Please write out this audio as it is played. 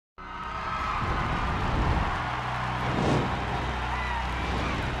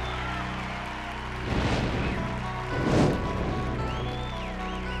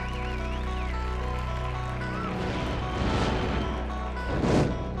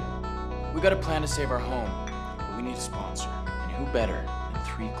We got a plan to save our home, but we need a sponsor. And who better than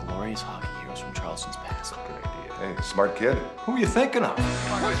three glorious hockey heroes from Charleston's past? Good idea. Hey, smart kid. Who are you thinking of? Push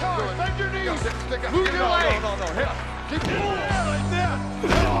hard, bend your knees. Move your leg. No. Hit. Keep it like that.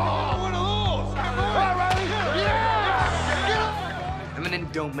 Oh, one of those. All right, yeah.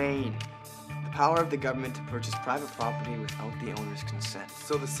 Eminent domain. The power of the government to purchase private property without the owner's consent.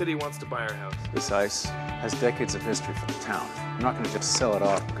 So the city wants to buy our house. This ice has decades of history for the town. I'm not going to just sell it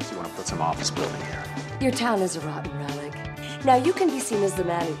off because you want to put some office building here. Your town is a rotten relic. Now you can be seen as the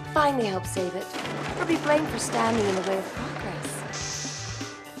man who finally helped save it, or be blamed for standing in the way of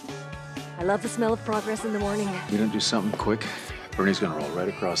progress. I love the smell of progress in the morning. We don't do something quick, Bernie's going to roll right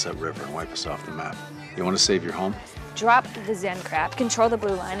across that river and wipe us off the map. You want to save your home? Drop the Zen crap, control the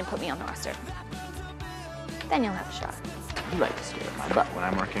blue line, and put me on the roster. Then you'll have a shot. You like to stare at my butt when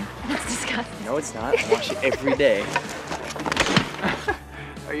I'm working. That's disgusting. No, it's not. I wash it every day.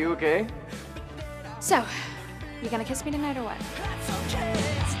 Are you okay? So, you gonna kiss me tonight or what?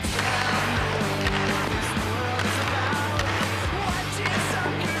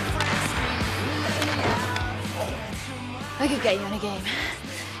 I could get you in a game.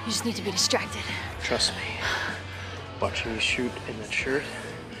 You just need to be distracted. Trust me, watching you shoot in that shirt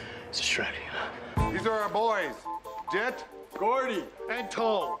is distracting. These are our boys. Jet, Gordy, and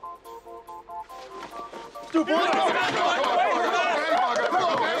Toe.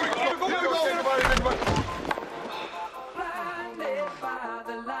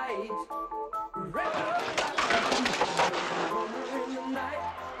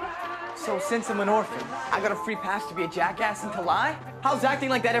 So since I'm an orphan, I got a free pass to be a jackass and to lie? How's acting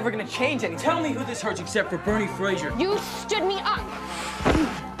like that ever gonna change anything? Tell me who this hurts except for Bernie Fraser. You stood me up.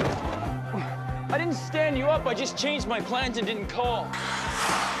 I didn't stand you up. I just changed my plans and didn't call.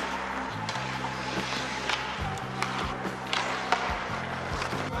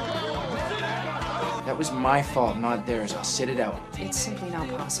 That was my fault, not theirs. I'll sit it out. It's simply not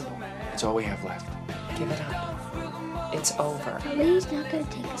possible. It's all we have left. Give it up. It's over. Lily's not gonna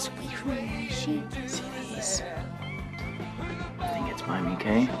take us away from him, is she? See these? I think it's mine,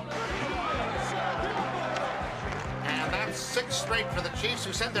 okay? And that's 6 straight for the Chiefs,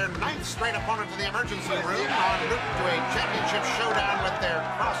 who sent their 9th straight opponent to the emergency room en route to a championship showdown with their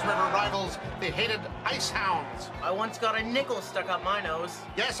cross-river rivals, the hated Ice Hounds. I once got a nickel stuck up my nose.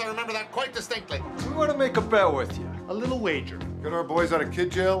 Yes, I remember that quite distinctly. We want to make a bet with you. A little wager. Get our boys out of kid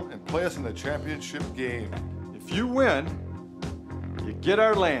jail and play us in the championship game. If you win, you get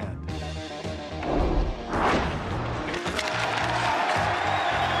our land.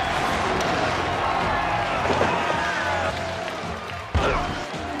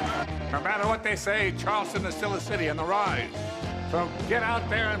 No matter what they say, Charleston is still a city on the rise. So get out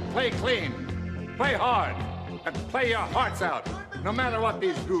there and play clean, play hard, and play your hearts out, no matter what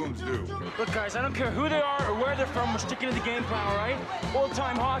these goons do. Look, guys, I don't care who they are or where they're from. We're sticking to the game plan, all right?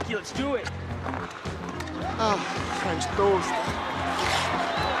 Old-time hockey, let's do it. Oh, French toast.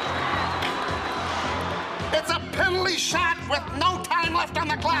 It's a penalty shot with no time left on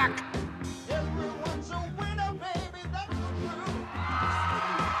the clock.